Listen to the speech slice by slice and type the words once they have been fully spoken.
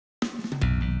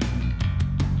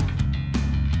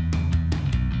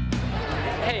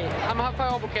I'm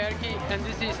Rafael Albuquerque, and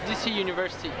this is DC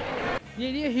University. The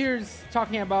idea here is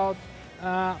talking about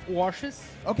washes.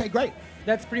 Okay, great.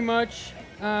 That's pretty much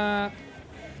the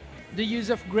use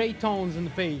of gray tones in the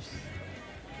page.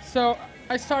 So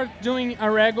I started doing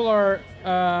a regular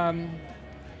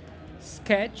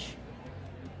sketch.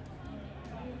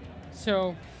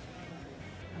 So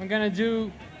I'm gonna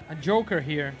do a Joker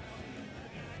here.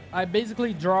 I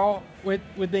basically draw with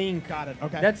the ink. Got it,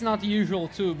 okay. That's not usual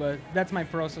too, but that's my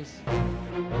process.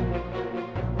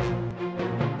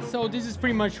 So this is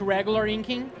pretty much regular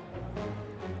inking.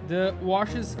 The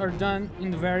washes are done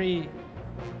in the very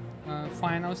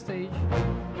final stage.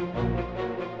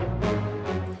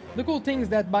 The cool thing is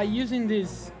that by using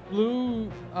this blue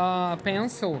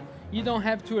pencil, you don't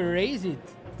have to erase it,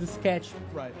 the sketch,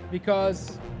 Right.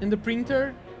 because in the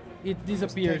printer, it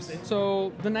disappears. takes it.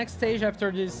 So the next stage after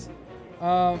this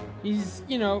is,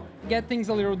 get things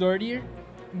a little dirtier,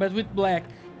 but with black.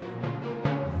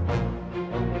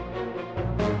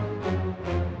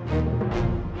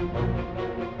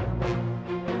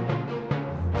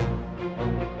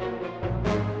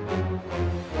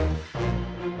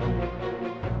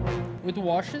 With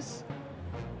washes,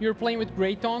 you're playing with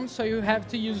gray tones, so you have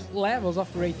to use levels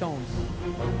of gray tones.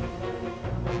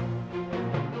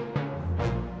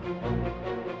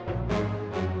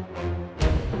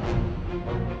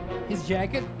 His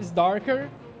jacket is darker,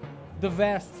 the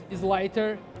vest is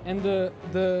lighter, and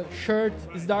the shirt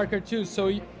is darker too.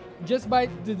 So just by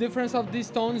the difference of these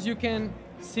tones, you can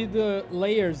see the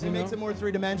layers. It makes it more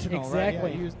three-dimensional,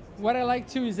 Exactly. right? Yeah, What I like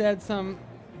too is add some.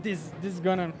 This is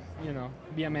gonna,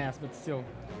 be a mess, but still,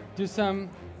 do some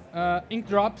ink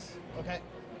drops. Okay.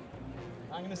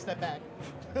 I'm gonna step back.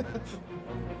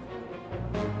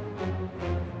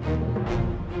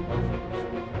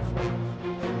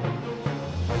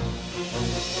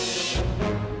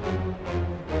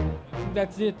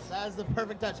 That's it. That's the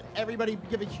perfect touch. Everybody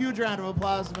give a huge round of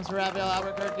applause to Mr. Rafael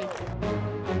Albuquerque.